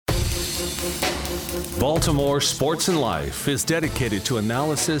Baltimore Sports and Life is dedicated to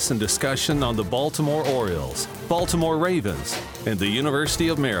analysis and discussion on the Baltimore Orioles, Baltimore Ravens, and the University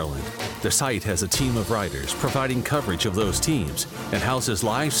of Maryland. The site has a team of writers providing coverage of those teams and houses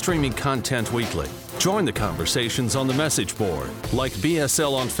live streaming content weekly. Join the conversations on the message board, like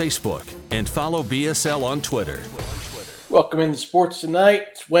BSL on Facebook, and follow BSL on Twitter. Welcome into Sports Tonight.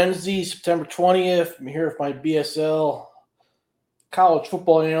 It's Wednesday, September 20th. I'm here with my BSL college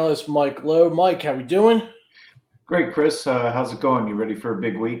football analyst, Mike Lowe. Mike, how we doing? Great, Chris. How's it going? You ready for a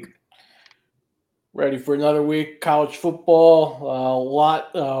big week? Ready for another week. College football.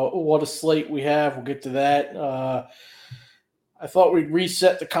 What a slate we have. We'll get to that. I thought we'd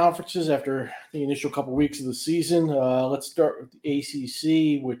reset the conferences after the initial couple weeks of the season. Let's start with the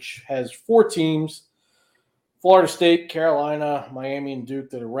ACC, which has 4 teams. Florida State, Carolina, Miami, and Duke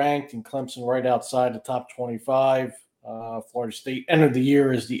that are ranked, and Clemson right outside the top 25. Florida State entered the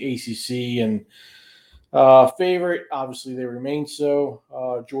year as the ACC and favorite. Obviously, they remain so.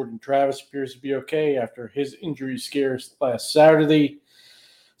 Jordan Travis appears to be okay after his injury scares last Saturday.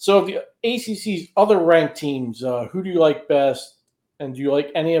 So, of the ACC's other ranked teams, who do you like best, and do you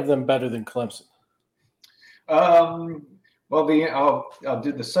like any of them better than Clemson? I'll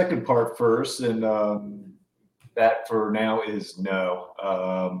do the second part first, and that for now is no.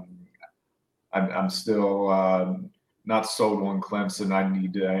 I'm still not sold on Clemson.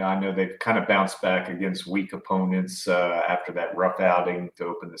 I know they've kind of bounced back against weak opponents after that rough outing to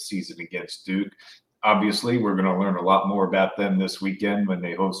open the season against Duke. Obviously, we're going to learn a lot more about them this weekend when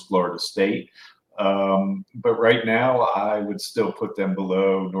they host Florida State. But right now, I would still put them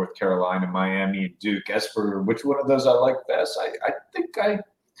below North Carolina, Miami, and Duke. As for which one of those I like best, I think I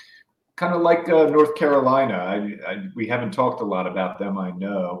kind of like North Carolina. We haven't talked a lot about them, I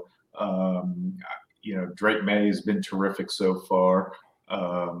know. Drake May has been terrific so far.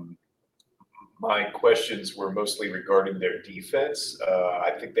 My questions were mostly regarding their defense.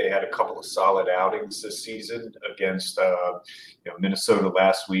 I think they had a couple of solid outings this season against Minnesota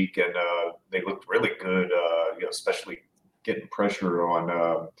last week, and they looked really good, especially getting pressure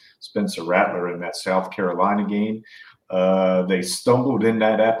on Spencer Rattler in that South Carolina game. They stumbled in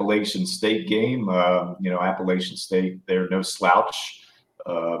that Appalachian State game. Appalachian State, they're no slouch.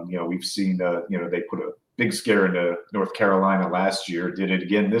 We've seen, they put a big scare into North Carolina last year, did it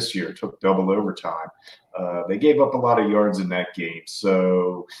again this year, took double overtime. They gave up a lot of yards in that game.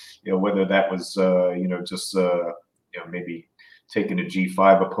 So, whether that was, maybe taking a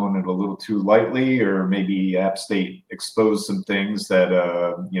G5 opponent a little too lightly, or maybe App State exposed some things that,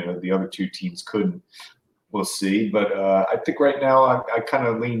 the other two teams couldn't. We'll see. But I think right now I kind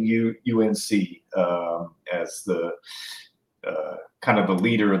of lean UNC as the kind of the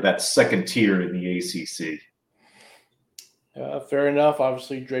leader of that second tier in the ACC. Fair enough.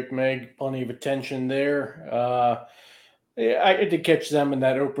 Obviously, Drake May, plenty of attention there. I did catch them in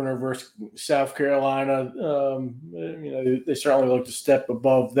that opener versus South Carolina. They certainly looked a step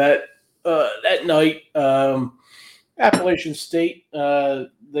above that night. Appalachian State,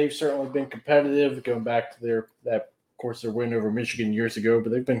 they've certainly been competitive, going back to their win over Michigan years ago,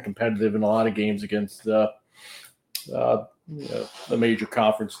 but they've been competitive in a lot of games against the major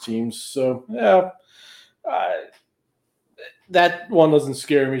conference teams. So, that one doesn't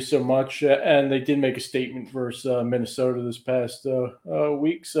scare me so much. And they did make a statement versus Minnesota this past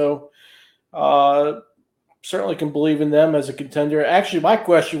week. So, certainly can believe in them as a contender. Actually, my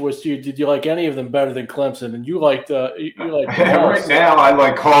question was to you: did you like any of them better than Clemson? And you liked right now, I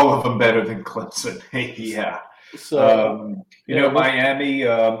like all of them better than Clemson. Yeah. So, Miami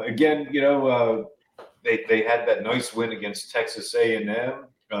again. They had that nice win against Texas A&M.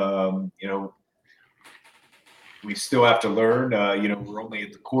 We still have to learn. We're only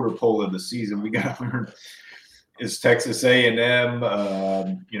at the quarter pole of the season. We got to learn. Is Texas A&M,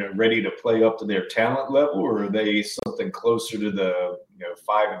 ready to play up to their talent level, or are they something closer to the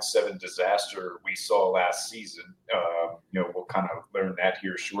 5-7 disaster we saw last season? We'll kind of learn that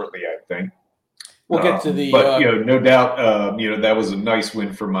here shortly, I think. We'll get to the. But no doubt, that was a nice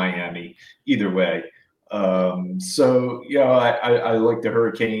win for Miami. Either way. I like the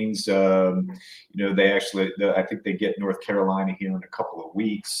Hurricanes. They actually, I think they get North Carolina here in a couple of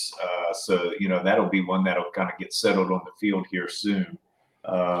weeks. That'll be one that'll kind of get settled on the field here soon.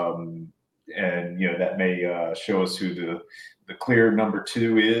 That may show us who the clear number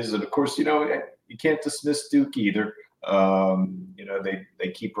 2 is. And of course, you can't dismiss Duke either.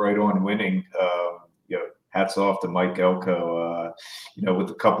 They keep right on winning. Hats off to Mike Elko. With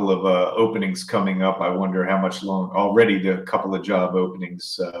a couple of openings coming up, I wonder how much longer. Already the couple of job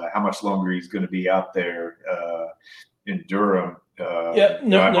openings. How much longer he's going to be out there in Durham.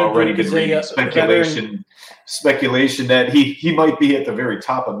 I've already been reading speculation that he might be at the very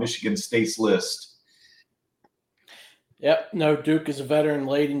top of Michigan State's list. Yep. No, Duke is a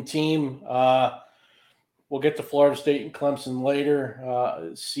veteran-laden team. We'll get to Florida State and Clemson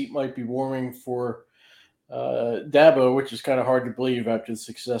later. Seat might be warming for Dabo, which is kind of hard to believe after the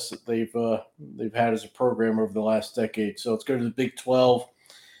success that they've had as a program over the last decade. So let's go to the Big 12.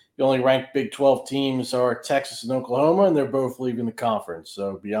 The only ranked Big 12 teams are Texas and Oklahoma, and they're both leaving the conference.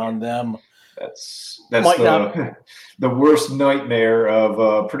 So beyond them, that's the worst nightmare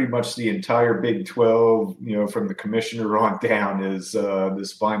of pretty much the entire Big 12. From the commissioner on down is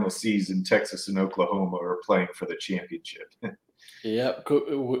this final season. Texas and Oklahoma are playing for the championship. Yep,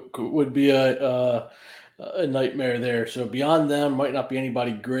 would be a nightmare there. So beyond them, might not be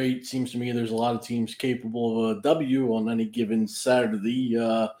anybody great. Seems to me there's a lot of teams capable of a W on any given Saturday.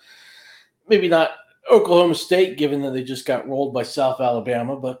 Maybe not Oklahoma State, given that they just got rolled by South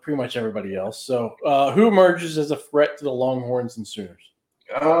Alabama, but pretty much everybody else. So who emerges as a threat to the Longhorns and Sooners?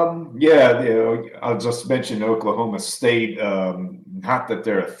 I'll just mention Oklahoma State. Not that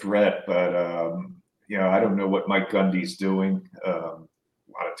they're a threat, but I don't know what Mike Gundy's doing. A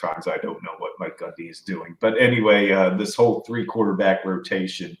lot of times I don't know what Mike Gundy is doing. But anyway, this whole 3-quarterback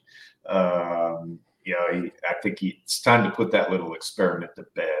rotation, I think it's time to put that little experiment to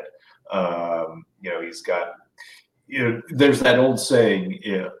bed. He's got, there's that old saying,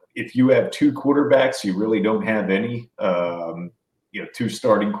 if you have 2 quarterbacks, you really don't have any, 2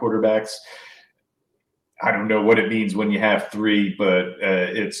 starting quarterbacks. I don't know what it means when you have 3, but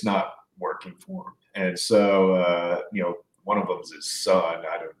it's not working for him. And so, one of them is his son.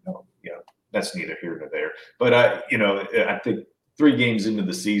 I don't know. That's neither here nor there. But I think 3 games into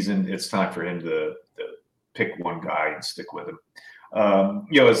the season, it's time for him to pick one guy and stick with him.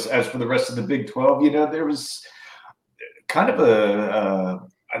 As for the rest of the Big 12, there was kind of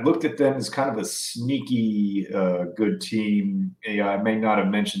I looked at them as kind of a sneaky good team. I may not have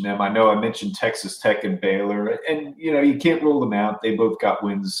mentioned them. I know I mentioned Texas Tech and Baylor, and you can't rule them out. They both got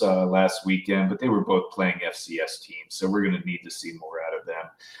wins last weekend, but they were both playing FCS teams, so we're going to need to see more out of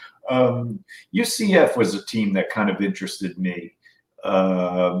them. UCF was a team that kind of interested me.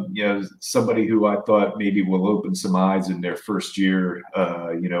 Somebody who I thought maybe will open some eyes in their first year,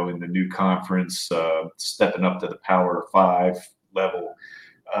 in the new conference, stepping up to the Power 5 level.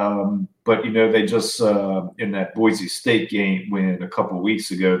 But they just in that Boise State game win a couple of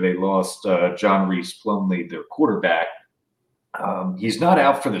weeks ago, they lost John Reese Plumlee, their quarterback. He's not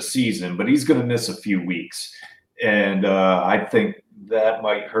out for the season, but he's going to miss a few weeks, and I think that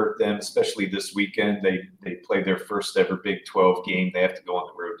might hurt them, especially this weekend. They play their first ever Big 12 game. They have to go on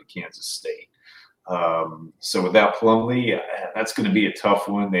the road to Kansas State. So without Plumlee, that's going to be a tough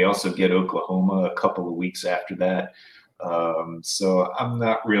one. They also get Oklahoma a couple of weeks after that. So I'm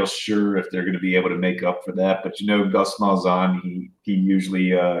not real sure if they're going to be able to make up for that. But Gus Malzahn, he usually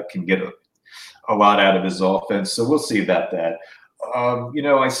can get a lot out of his offense. So we'll see about that.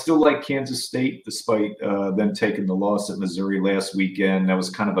 I still like Kansas State despite them taking the loss at Missouri last weekend. That was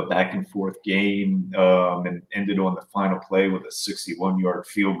kind of a back and forth game and ended on the final play with a 61-yard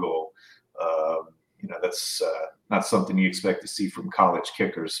field goal. That's not something you expect to see from college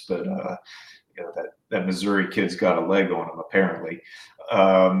kickers, but that Missouri kid's got a leg on him apparently.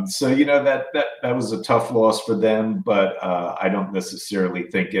 So that was a tough loss for them, but I don't necessarily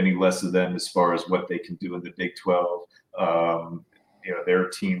think any less of them as far as what they can do in the Big 12. They're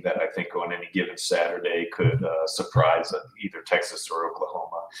a team that I think on any given Saturday could surprise either Texas or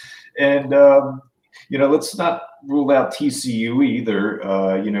Oklahoma. And, let's not rule out TCU either.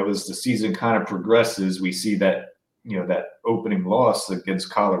 As the season kind of progresses, we see that, that opening loss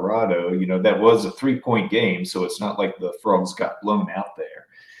against Colorado, that was a 3-point game. So it's not like the Frogs got blown out there.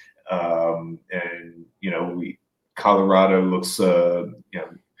 Colorado looks, they're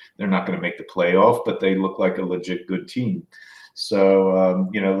not going to make the playoff, but they look like a legit good team. So,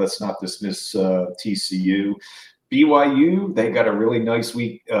 let's not dismiss TCU. BYU, they got a really nice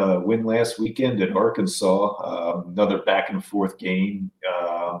win last weekend at Arkansas. Another back and forth game.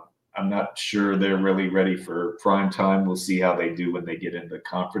 I'm not sure they're really ready for prime time. We'll see how they do when they get into the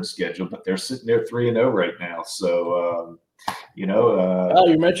conference schedule, but they're sitting there 3-0 right now. So,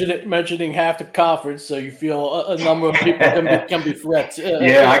 you're mentioning half the conference, so you feel a number of people can be threats.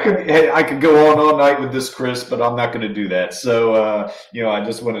 I could go on all night with this, Chris, but I'm not going to do that. So, I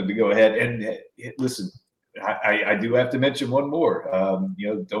just wanted to go ahead and listen. I do have to mention one more.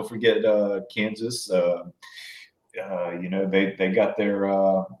 Don't forget Kansas. They got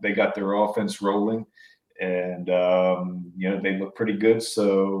their offense rolling, and they look pretty good.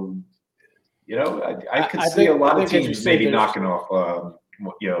 So. I could see a lot of teams maybe there's knocking off,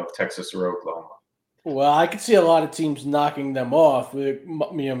 Texas or Oklahoma. Well, I could see a lot of teams knocking them off.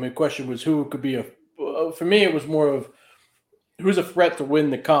 My question was who could be for me, it was more of who's a threat to win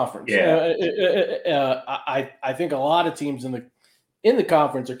the conference. Yeah. I think a lot of teams in the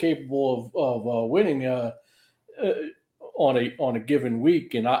conference are capable of winning on a given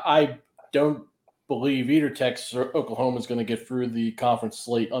week, and I don't believe either Texas or Oklahoma is going to get through the conference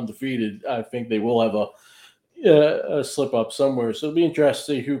slate undefeated. I think they will have a slip up somewhere. So it'll be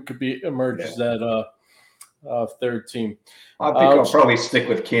interesting to see who could emerge as that third team. I think I'll probably stick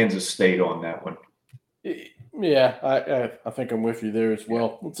with Kansas State on that one. Yeah, I think I'm with you there as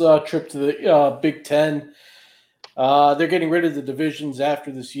well. Let's trip to the Big Ten. They're getting rid of the divisions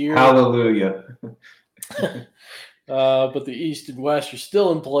after this year. Hallelujah. But the East and West are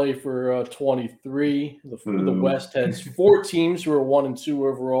still in play for 23. The West has 4 teams who are 1 and 2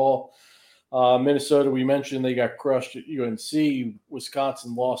 overall. Minnesota, we mentioned they got crushed at UNC.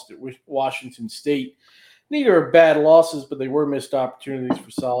 Wisconsin lost at Washington State. Neither are bad losses, but they were missed opportunities for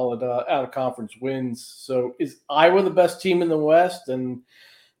solid out-of-conference wins. So is Iowa the best team in the West? And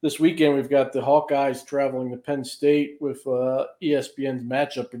this weekend we've got the Hawkeyes traveling to Penn State with ESPN's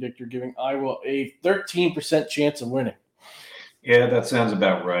matchup predictor giving Iowa a 13% chance of winning. Yeah, that sounds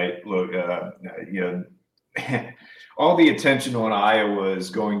about right. Look, all the attention on Iowa is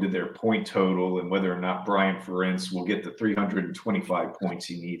going to their point total and whether or not Brian Ferentz will get the 325 points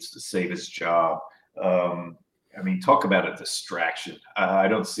he needs to save his job. Talk about a distraction. I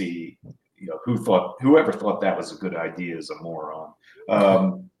don't see, whoever thought that was a good idea is a moron.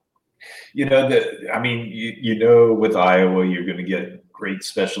 With Iowa, you're going to get great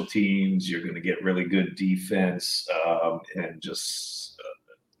special teams. You're going to get really good defense and just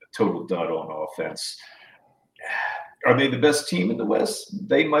a total dud on offense. Are they the best team in the West?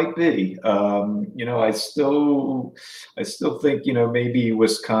 They might be. I still think, maybe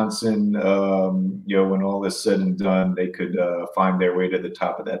Wisconsin, when all is said and done, they could find their way to the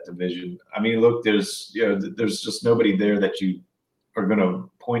top of that division. Look, there's just nobody there that you are going to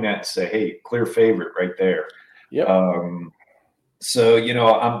point at and say, hey, clear favorite right there. Yep. I'm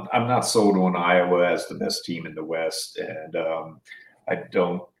not sold on Iowa as the best team in the West. And I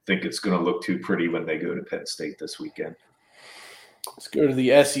don't think it's going to look too pretty when they go to Penn State this weekend. Let's go to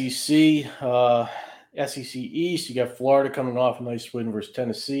the SEC. SEC East, you got Florida coming off a nice win versus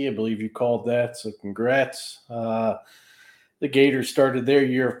Tennessee. I believe you called that, so congrats. The Gators started their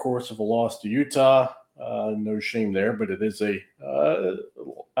year, of course, with a loss to Utah. No shame there, but it is a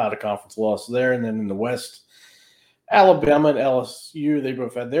out-of-conference loss there. And then in the West, Alabama and LSU, they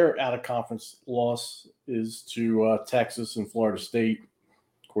both had their out-of-conference losses to Texas and Florida State.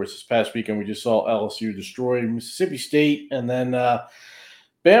 Of course, this past weekend we just saw LSU destroy Mississippi State, and then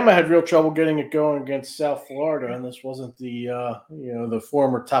Bama had real trouble getting it going against South Florida, and this wasn't the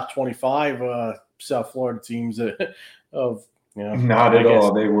former top 25 South Florida teams Not at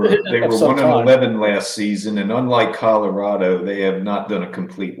all. They were 1-11 last season, and unlike Colorado, they have not done a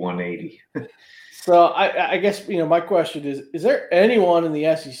complete 180. So I guess my question is there anyone in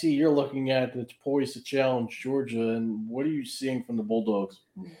the SEC you're looking at that's poised to challenge Georgia, and what are you seeing from the Bulldogs?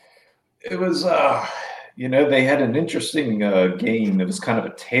 It was they had an interesting game. It was kind of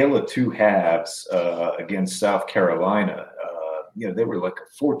a tale of two halves against South Carolina. They were like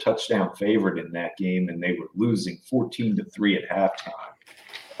a 4-touchdown favorite in that game, and they were losing 14-3 at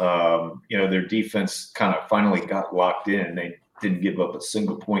halftime. Their defense kind of finally got locked in. They didn't give up a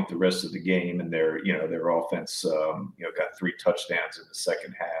single point the rest of the game, and their offense got 3 touchdowns in the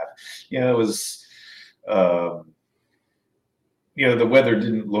second half. It was the weather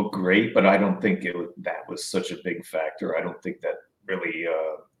didn't look great, but I don't think that was such a big factor. I don't think that really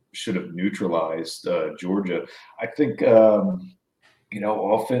should have neutralized Georgia. I think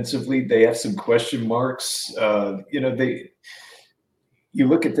offensively they have some question marks. You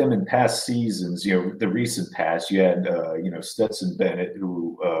look at them in past seasons, the recent past, you had, Stetson Bennett,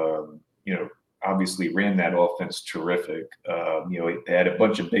 who, obviously ran that offense terrific. They had a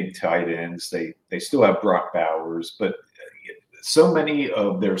bunch of big tight ends. They still have Brock Bowers, but so many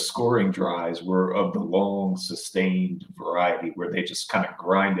of their scoring drives were of the long, sustained variety where they just kind of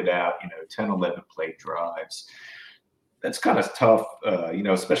grind it out, 10, 11 play drives. That's kind of tough,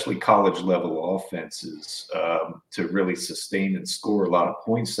 especially college level offenses to really sustain and score a lot of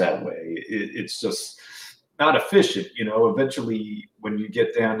points that way. It's just not efficient. Eventually when you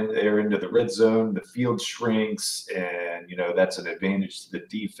get down in there into the red zone, the field shrinks and, that's an advantage to the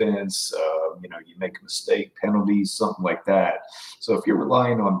defense. You make a mistake, penalties, something like that. So if you're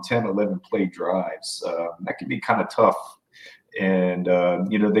relying on 10, 11 play drives, that can be kind of tough. And,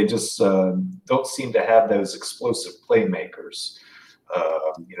 they just don't seem to have those explosive playmakers.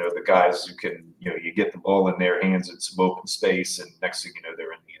 The guys who can, you get the ball in their hands in some open space, and next thing you know,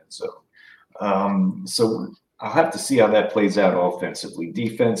 they're in the end zone. So I'll have to see how that plays out offensively.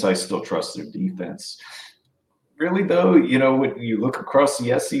 Defense, I still trust their defense. Really, though, when you look across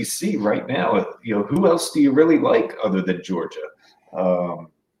the SEC right now, who else do you really like other than Georgia?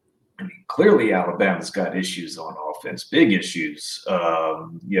 Clearly Alabama's got issues on offense, big issues.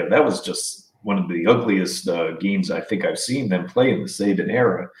 That was just one of the ugliest games I think I've seen them play in the Saban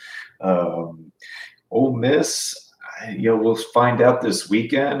era. Ole Miss, we'll find out this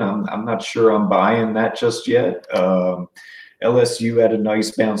weekend. I'm not sure I'm buying that just yet. LSU had a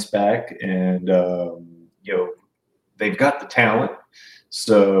nice bounce back, and they've got the talent.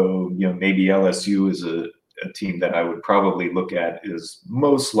 So maybe LSU is a team that I would probably look at is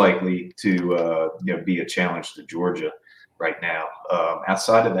most likely to be a challenge to Georgia right now.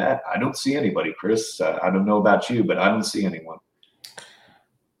 Outside of that, I don't see anybody, Chris. I don't know about you, but I don't see anyone.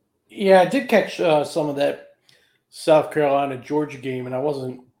 Yeah, I did catch some of that South Carolina Georgia game, and I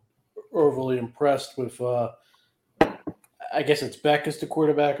wasn't overly impressed with. I guess it's Beck as the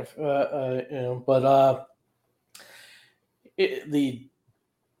quarterback, but the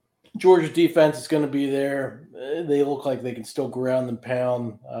Georgia defense is going to be there. They look like they can still ground and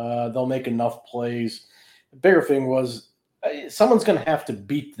pound. They'll make enough plays. The bigger thing was someone's going to have to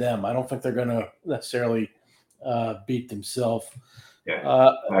beat them. I don't think they're going to necessarily beat themselves.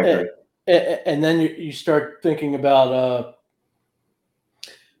 Yeah, I agree. And then you start thinking about,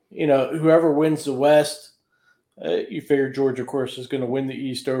 whoever wins the West. You figure Georgia, of course, is going to win the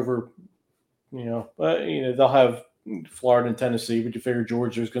East over, they'll have Florida and Tennessee, but you figure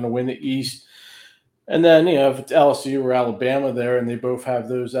Georgia is going to win the East. And then, if it's LSU or Alabama there and they both have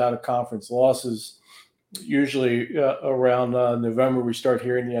those out-of-conference losses, usually around November we start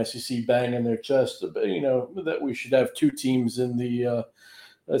hearing the SEC bang in their chest, that we should have two teams in the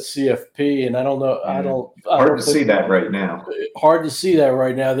CFP. And I don't know. Hard to see that right now. Hard to see that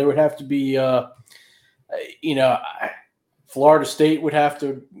right now. There would have to be, Florida State would have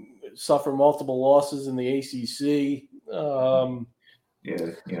to suffer multiple losses in the ACC.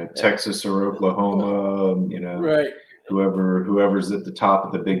 Texas or Oklahoma, right. Whoever's at the top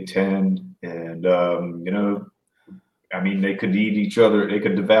of the Big Ten. And, they could eat each other. They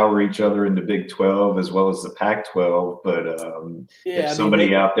could devour each other in the Big 12 as well as the Pac-12. But if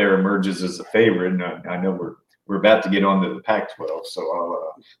somebody out there emerges as a favorite, and I know we're about to get on to the Pac-12,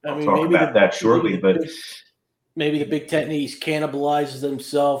 so I'll talk about that shortly. But maybe the Big Ten East cannibalizes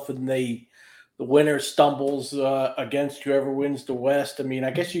themselves, and the winner stumbles against whoever wins the West.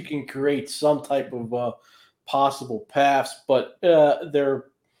 I guess you can create some type of possible paths, but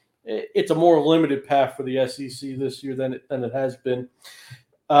it's a more limited path for the SEC this year than it has been.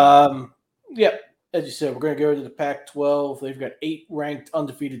 As you said, we're going to go to the Pac-12. They've got 8 ranked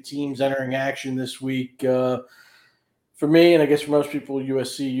undefeated teams entering action this week. For me, and I guess for most people,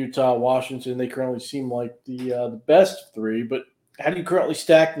 USC, Utah, Washington, they currently seem like the best 3. But how do you currently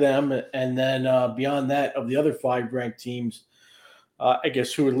stack them? And then beyond that, of the other 5 ranked teams, I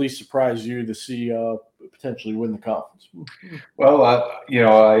guess who would least surprise you to see potentially win the conference? Well,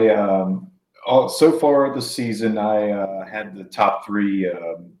 so far this season, I had the top 3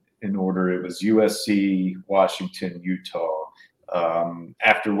 in order. It was USC, Washington, Utah.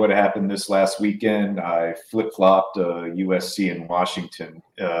 After what happened this last weekend, I flip-flopped USC and Washington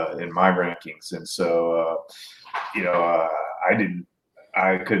in my rankings. And so,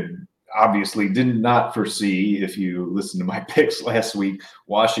 I could obviously did not foresee, if you listen to my picks last week,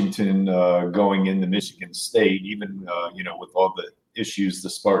 Washington going into Michigan State, even, with all the issues the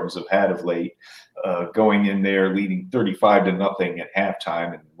Spartans have had of late, going in there leading 35-0 at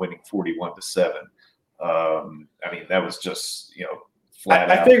halftime and winning 41-7. That was just, flat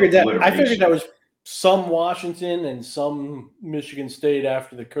out. I figured that was some Washington and some Michigan State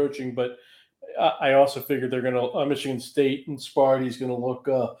after the coaching, but I also figured they're going to Michigan State and Sparty's going to look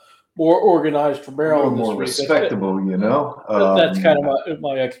more organized for Maryland. More respectable, That's kind of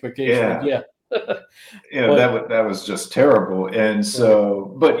my expectation. Yeah. That was just terrible. And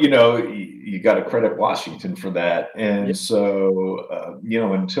so, but you got to credit Washington for that. And so,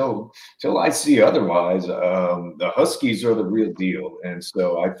 until I see otherwise, the Huskies are the real deal. And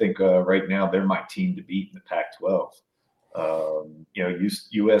so I think right now they're my team to beat in the Pac-12.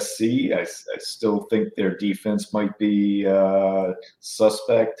 USC, I still think their defense might be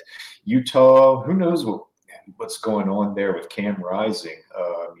suspect. Utah, who knows what's going on there with Cam Rising.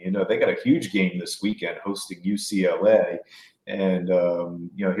 They got a huge game this weekend hosting UCLA. And,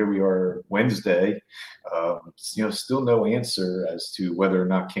 here we are Wednesday, still no answer as to whether or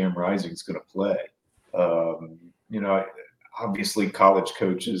not Cam Rising is going to play. Um, obviously college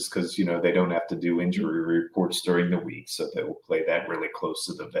coaches, because, they don't have to do injury reports during the week, so they will play that really close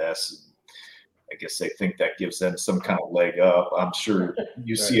to the vest. And I guess they think that gives them some kind of leg up. I'm sure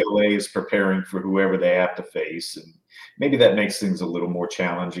UCLA is preparing for whoever they have to face, and maybe that makes things a little more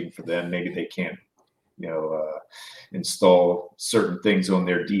challenging for them. Maybe they can't, install certain things on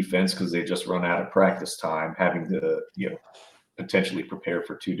their defense because they just run out of practice time, having to, potentially prepare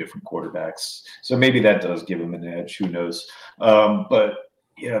for two different quarterbacks. So maybe that does give them an edge. Who knows? But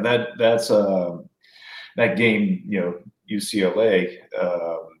that's that game. UCLA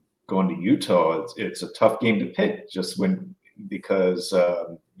going to Utah. It's a tough game to pick because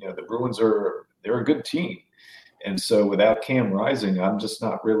the Bruins they're a good team. And so without Cam Rising, I'm just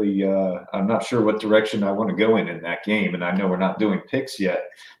not really I'm not sure what direction I want to go in that game. And I know we're not doing picks yet,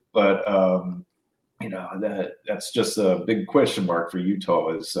 but that's just a big question mark for Utah.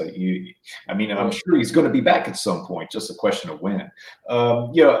 I'm sure he's going to be back at some point, just a question of when.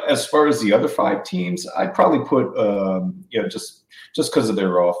 As far as the other five teams, I'd probably put just because of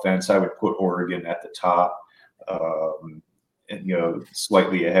their offense, I would put Oregon at the top, and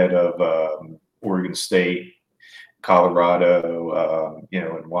slightly ahead of Oregon State, Colorado,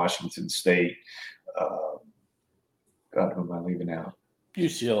 and Washington State. God, who am I leaving out?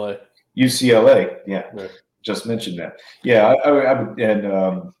 UCLA, yeah. Right. Just mentioned that. Yeah, I would, and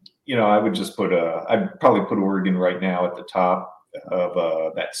I would just I'd probably put Oregon right now at the top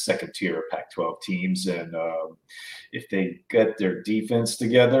of that second tier of Pac-12 teams, and if they get their defense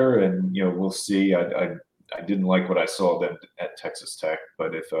together, and we'll see. I didn't like what I saw them at Texas Tech,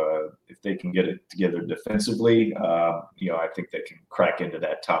 but if they can get it together defensively, I think they can crack into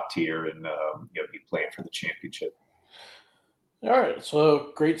that top tier and be playing for the championship. All right,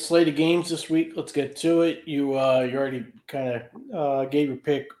 so great slate of games this week. Let's get to it. You already kind of gave your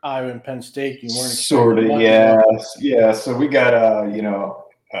pick, Iowa and Penn State. You weren't sort of, yeah. So we got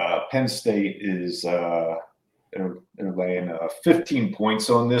Penn State is they're laying 15 points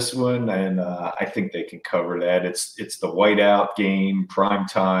on this one, and I think they can cover that. It's the whiteout game, prime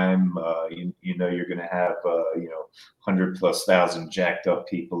time. You're going to have 100,000+ jacked up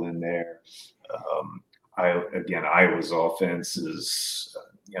people in there. Iowa's offense is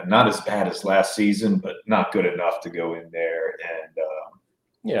not as bad as last season, but not good enough to go in there.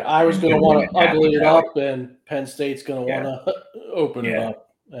 And Iowa's going to want to ugly it up, and Penn State's going to want to open it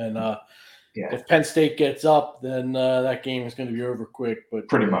up. And if Penn State gets up, then that game is going to be over quick. But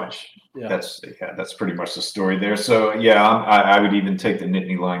pretty much, that's pretty much the story there. So I would even take the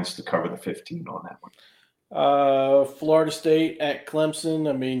Nittany Lions to cover the 15 on that one. Florida State at Clemson.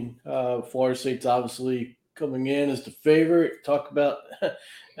 I mean, Florida State's obviously coming in as the favorite. Talk about,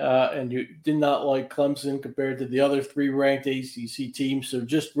 and you did not like Clemson compared to the other three ranked ACC teams. So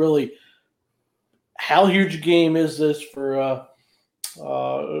just really, how huge a game is this for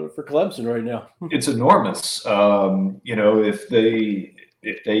Clemson right now? It's enormous. If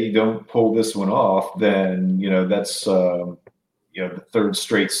they don't pull this one off, then that's the third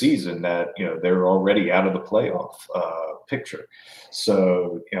straight season that they're already out of the playoff picture.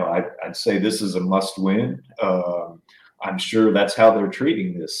 So I'd say this is a must win. I'm sure that's how they're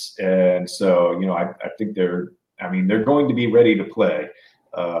treating this, and so I think they're going to be ready to play.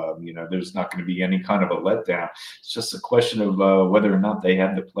 There's not going to be any kind of a letdown. It's just a question of whether or not they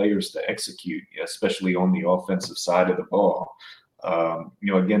have the players to execute, especially on the offensive side of the ball.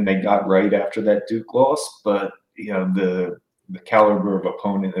 Again, they got right after that Duke loss, but the caliber of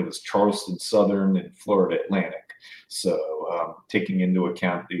opponent, it was Charleston Southern and Florida Atlantic. So taking into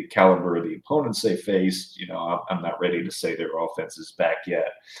account the caliber of the opponents they faced, I'm not ready to say their offense is back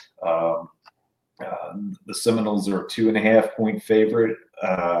yet. The Seminoles are a 2.5-point favorite.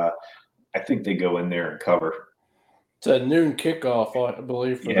 I think they go in there and cover. It's a noon kickoff, I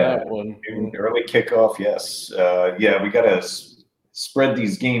believe, for that one. Early kickoff, yes. We got to spread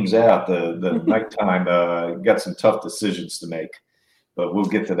these games out. The nighttime got some tough decisions to make, but we'll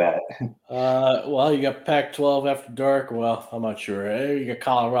get to that. You got Pac-12 after dark. Well, I'm not sure. You got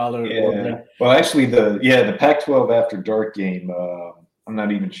Colorado. Yeah. Well, actually, the Pac-12 after dark game. I'm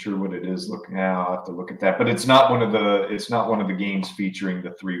not even sure what it is. I'll have to look at that. But it's not one of the games featuring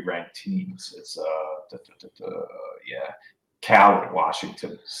the three ranked teams. It's Cal and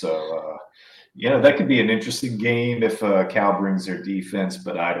Washington. So. That could be an interesting game if Cal brings their defense,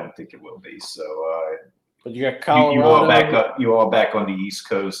 but I don't think it will be. So But you got You all Colorado. back up. You all back on the East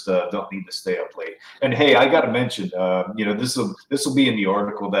Coast. Don't need to stay up late. And hey, I got to mention, this will be in the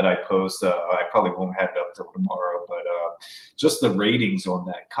article that I post. I probably won't have it up till tomorrow, but just the ratings on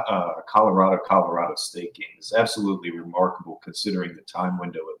that Colorado State game is absolutely remarkable considering the time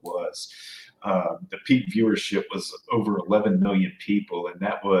window it was. The peak viewership was over 11 million people, and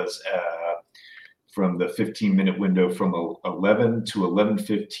that was from the 15-minute window from 11 to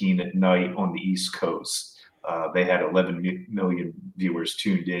 11:15 at night on the East Coast. They had 11 million viewers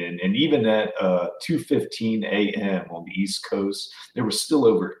tuned in. And even at 2:15 a.m. on the East Coast, there were still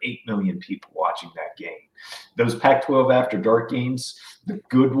over 8 million people watching that game. Those Pac-12 After Dark games, the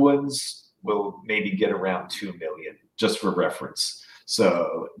good ones will maybe get around 2 million, just for reference.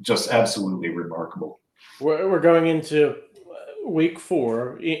 So just absolutely remarkable. We're going into week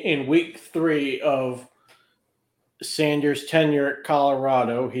 4. In week 3 of Sanders' tenure at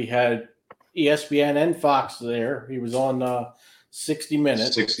Colorado, he had ESPN and Fox there. He was on 60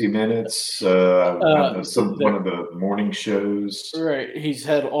 Minutes. 60 Minutes, one of the morning shows. Right. He's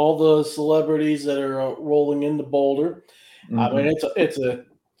had all the celebrities that are rolling into Boulder. Mm-hmm. I mean, it's a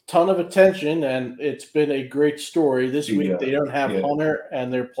ton of attention, and it's been a great story. This week they don't have Hunter,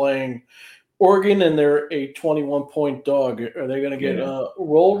 and they're playing Oregon, and they're a 21-point dog. Are they going to get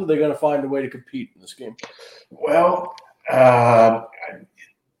rolled, or are they going to find a way to compete in this game? Well,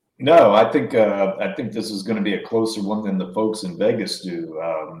 no, I think this is going to be a closer one than the folks in Vegas do.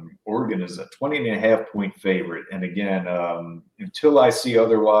 Oregon is a 20.5-point favorite, and again, until I see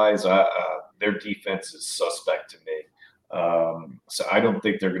otherwise, their defense is suspect to me. So I don't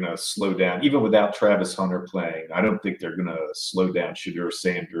think they're going to slow down, even without Travis Hunter playing. I don't think they're going to slow down Shedeur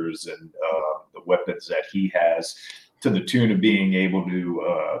Sanders and the weapons that he has to the tune of being able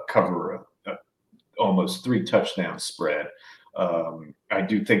to cover a almost 3 touchdown spread. I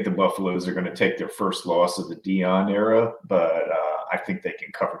do think the Buffaloes are going to take their first loss of the Dion era, but I think they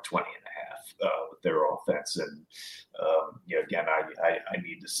can cover 20.5 with their offense. And again, I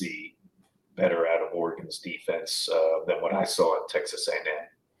need to see better out of Oregon's defense than what I saw at Texas A&M.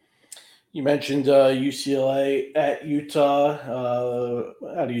 You mentioned UCLA at Utah.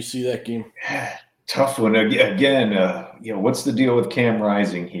 How do you see that game? Tough one again. What's the deal with Cam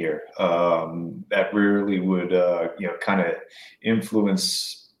Rising here? That rarely would kind of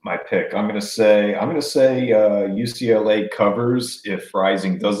influence my pick. I'm gonna say UCLA covers if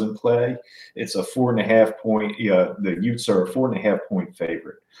Rising doesn't play. It's a 4.5 point. The Utes are a 4.5 point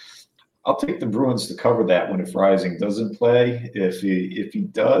favorite. I'll take the Bruins to cover that one if Rising doesn't play. If he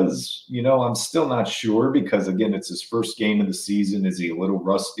does, I'm still not sure because, again, it's his first game of the season. Is he a little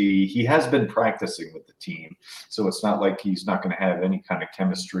rusty? He has been practicing with the team, so it's not like he's not going to have any kind of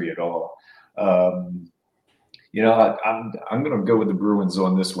chemistry at all. I'm going to go with the Bruins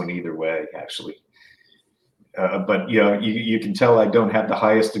on this one either way, actually. But, you can tell I don't have the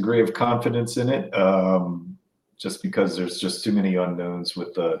highest degree of confidence in it. Just because there's just too many unknowns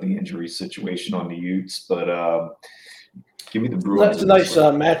with the injury situation on the Utes. But give me the Bruins. That's a nice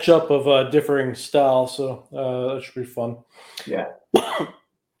matchup of differing styles, so that should be fun. Yeah.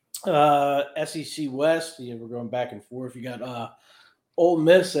 SEC West, we're going back and forth. You got Ole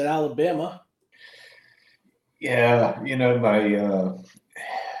Miss at Alabama. Yeah,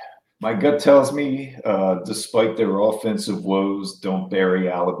 my gut tells me, despite their offensive woes, don't bury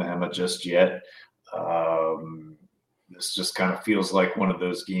Alabama just yet. This just kind of feels like one of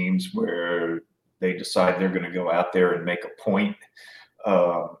those games where they decide they're going to go out there and make a point.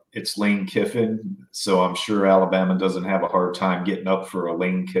 It's Lane Kiffin, so I'm sure Alabama doesn't have a hard time getting up for a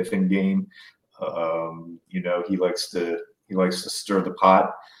Lane Kiffin game. He likes to stir the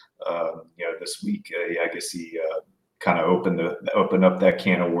pot. This week, I guess he kind of open up that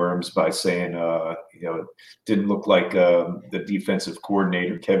can of worms by saying, it didn't look like the defensive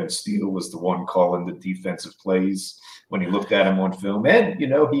coordinator, Kevin Steele, was the one calling the defensive plays when he looked at him on film. And,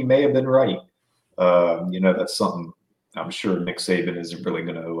 he may have been right. That's something I'm sure Nick Saban isn't really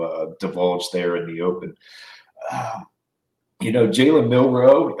going to divulge there in the open. Jalen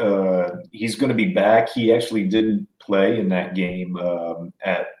Milroe, he's going to be back. He actually didn't play in that game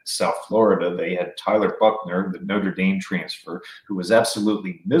at South Florida. They had Tyler Buckner, the Notre Dame transfer, who was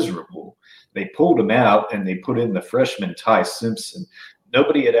absolutely miserable. They pulled him out and they put in the freshman Ty Simpson.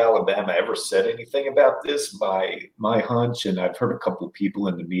 Nobody at Alabama ever said anything about this. My hunch, and I've heard a couple of people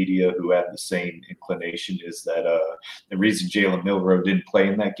in the media who have the same inclination, is that the reason Jalen Milroe didn't play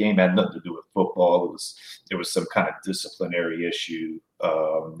in that game had nothing to do with football. There was some kind of disciplinary issue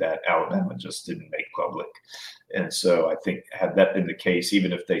that Alabama just didn't make public. And so I think had that been the case,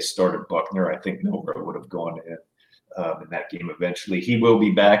 even if they started Buckner, I think Milroe would have gone in that game eventually. He will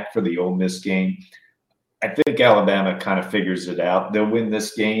be back for the Ole Miss game. I think Alabama kind of figures it out. They'll win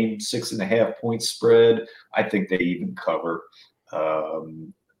this game, 6.5 point spread. I think they even cover.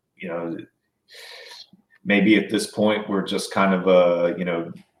 You know, maybe at this point we're just kind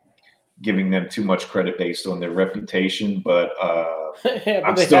of giving them too much credit based on their reputation, but yeah,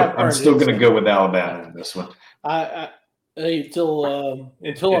 I'm but still going to go with Alabama in this one. Until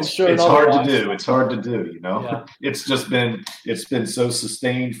I'm sure it's hard to do. It's hard to do. Yeah. It's been so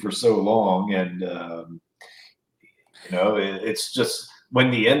sustained for so long, and it's just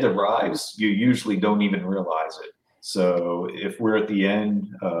when the end arrives, you usually don't even realize it. So if we're at the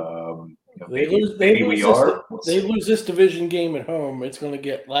end, they lose this division game at home, it's going to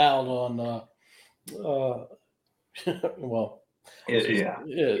get loud on. Well,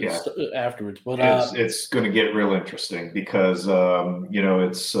 afterwards, but it's going to get real interesting because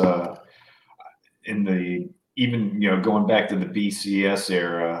it's in the going back to the BCS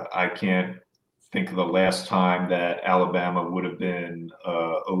era. I can't think of the last time that Alabama would have been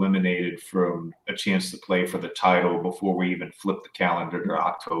eliminated from a chance to play for the title before we even flipped the calendar to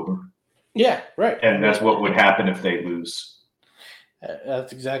October. Yeah, right. And that's what would happen if they lose.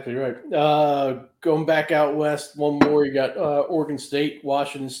 That's exactly right. Going back out west, one more. You got Oregon State,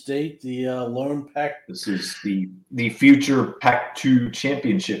 Washington State, the lone Pac. This is the future Pac-2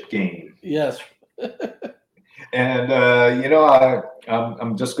 championship game. Yes. And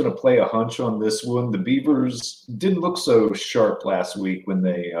I'm just going to play a hunch on this one. The Beavers didn't look so sharp last week when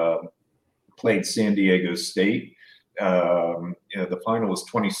they played San Diego State. The final was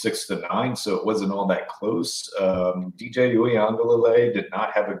 26-9, so it wasn't all that close. DJ Uiagalelei did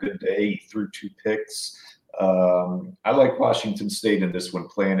not have a good day. He threw 2 picks. I like Washington State in this one,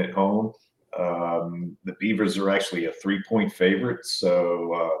 playing at home. The Beavers are actually a 3-point favorite,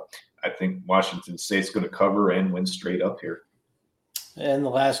 so I think Washington State's going to cover and win straight up here. And the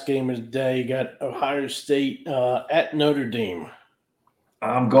last game of the day, you got Ohio State at Notre Dame.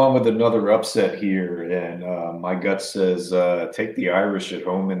 I'm going with another upset here, and my gut says take the Irish at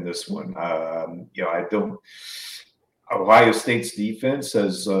home in this one. I don't. Ohio State's defense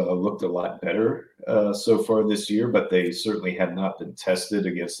has looked a lot better so far this year, but they certainly have not been tested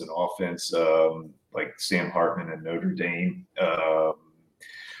against an offense like Sam Hartman and Notre Dame.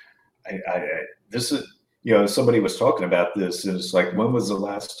 This is, somebody was talking about this, and it's like, when was the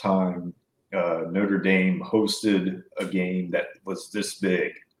last time Notre Dame hosted a game that was this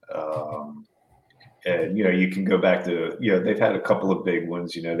big? And, you can go back to, they've had a couple of big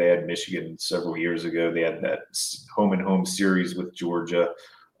ones. They had Michigan several years ago. They had that home and home series with Georgia.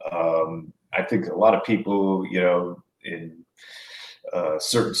 I think a lot of people, in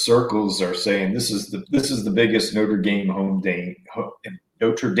certain circles are saying this is the biggest Notre Dame home game,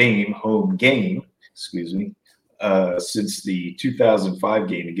 since the 2005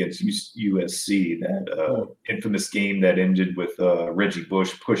 game against USC, that infamous game that ended with Reggie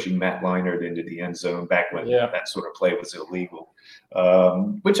Bush pushing Matt Leinart into the end zone back when that sort of play was illegal,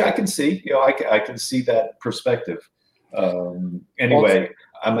 which I can see. I can see that perspective. Anyway,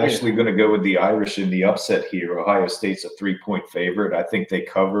 I'm actually going to go with the Irish in the upset here. Ohio State's a 3-point favorite. I think they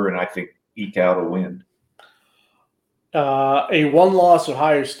cover, and I think eke out a win. A one-loss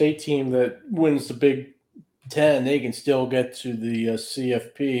Ohio State team that wins the Big Ten, they can still get to the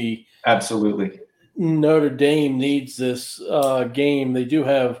CFP. Absolutely. Notre Dame needs this game. They do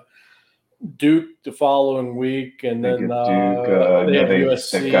have Duke the following week, and then they have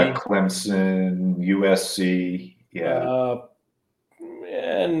USC. They've got Clemson, USC,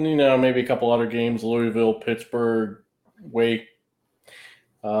 and maybe a couple other games: Louisville, Pittsburgh, Wake,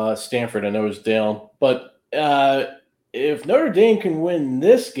 Stanford. I know is down, but if Notre Dame can win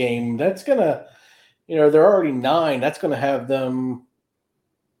this game, that's gonna, they're already 9. That's gonna have them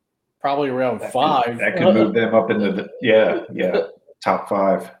probably around 5. That could move them up into the top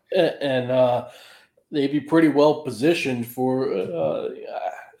 5. And they'd be pretty well positioned for.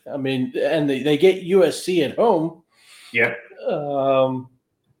 And they get USC at home. Yep.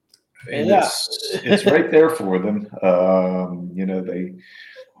 It's right there for them.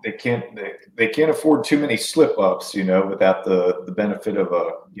 They can't afford too many slip ups, without the benefit of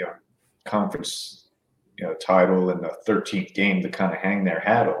a conference title and the 13th game to kind of hang their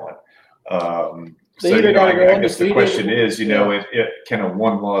hat on. I guess the question is, if can a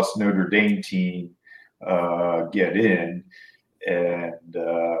one-loss Notre Dame team get in, and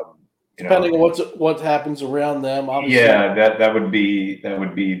depending on what happens around them, obviously. Yeah, that would be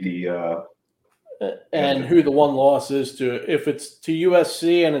the and who the one loss is to. If it's to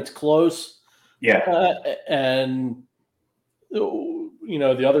USC and it's close, and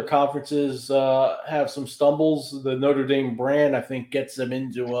the other conferences have some stumbles, the Notre Dame brand I think gets them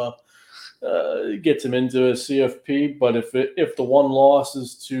into gets them into a CFP. But if the one loss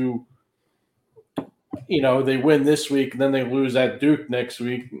is to, they win this week and then they lose at Duke next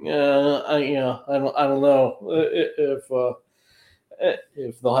week, I don't know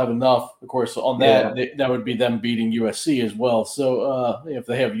if they'll have enough. Of course, on that that would be them beating USC as well. So if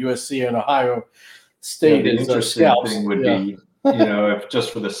they have USC and Ohio State the as interesting scouts, thing would be, if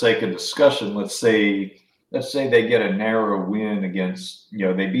just for the sake of discussion, let's say they get a narrow win against,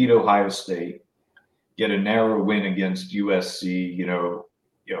 they beat Ohio State, get a narrow win against USC,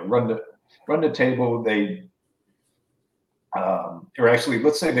 run the table. They, or actually,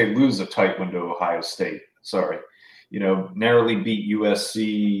 let's say they lose a tight one to Ohio State. Sorry, narrowly beat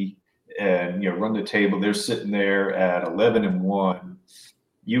USC and run the table. They're sitting there at 11-1.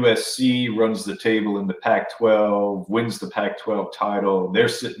 USC runs the table in the Pac-12, wins the Pac-12 title. They're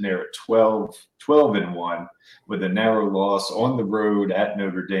sitting there at 12-1 with a narrow loss on the road at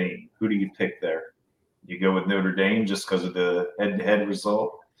Notre Dame. Who do you pick there? You go with Notre Dame just because of the head-to-head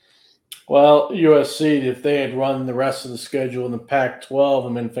result? Well, USC, if they had run the rest of the schedule in the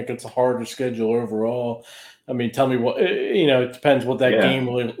Pac-12, I think it's a harder schedule overall. Tell me what, it depends what that game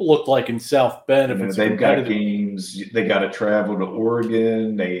looked like in South Bend. If they've got games, they got to travel to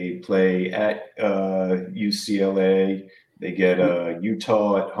Oregon. They play at UCLA. They get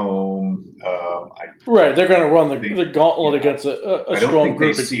Utah at home. Right, they're going to run the gauntlet against a strong group. I don't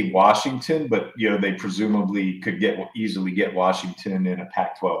think they see Washington, but they presumably could easily get Washington in a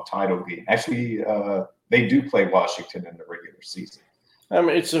Pac-12 title game. Actually, they do play Washington in the regular season.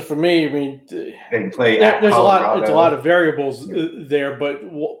 It's for me. They play. There's a lot of variables there, but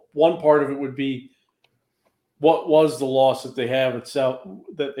one part of it would be what was the loss that they had at South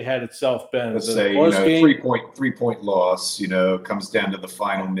Bend. Let's say 3-point loss. Comes down to the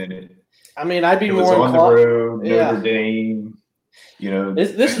final minute. I'd be more on the road. Notre Dame.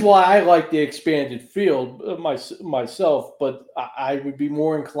 This is why I like the expanded field myself, but I would be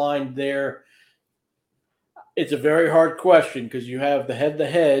more inclined there. It's a very hard question because you have the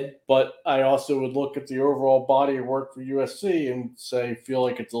head-to-head, but I also would look at the overall body of work for USC and feel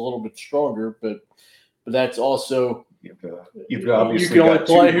like it's a little bit stronger. But that's also you've obviously got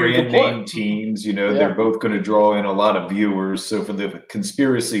two brand name teams. They're both going to draw in a lot of viewers. So for the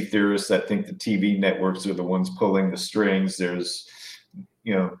conspiracy theorists that think the TV networks are the ones pulling the strings, there's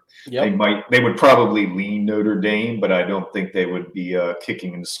they would probably lean Notre Dame, but I don't think they would be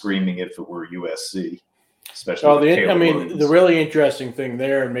kicking and screaming if it were USC. Especially the really interesting thing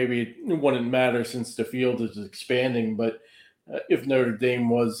there, and maybe it wouldn't matter since the field is expanding, but if Notre Dame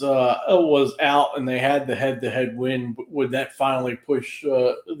was out and they had the head-to-head win, would that finally push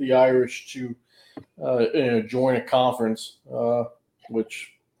the Irish to join a conference?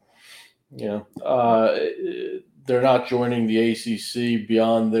 Which they're not joining the ACC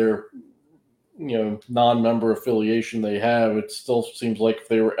beyond their non-member affiliation they have. It still seems like if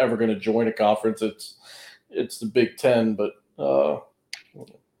they were ever going to join a conference, it's the Big Ten, but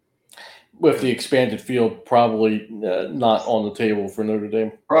with the expanded field, probably not on the table for Notre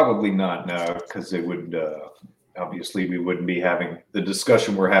Dame. Probably not, no, because it would obviously we wouldn't be having the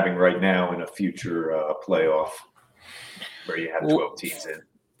discussion we're having right now in a future playoff where you have 12 teams in.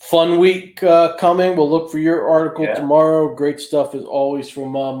 Fun week coming. We'll look for your article tomorrow. Great stuff as always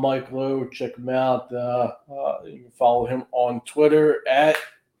from Mike Lowe. Check him out. You can follow him on Twitter at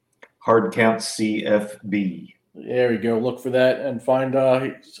Hard Count CFB. There we go. Look for that and find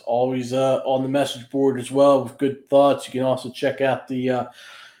he's always on the message board as well with good thoughts. You can also check out the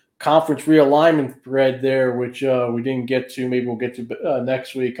conference realignment thread there, which we didn't get to. Maybe we'll get to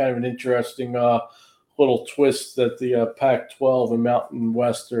next week. Kind of an interesting little twist that the Pac-12 and Mountain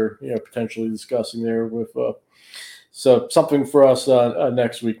West are potentially discussing there with. So something for us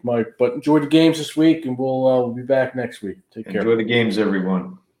next week, Mike. But enjoy the games this week, and we'll be back next week. Take care. Enjoy the games,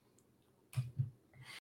 everyone.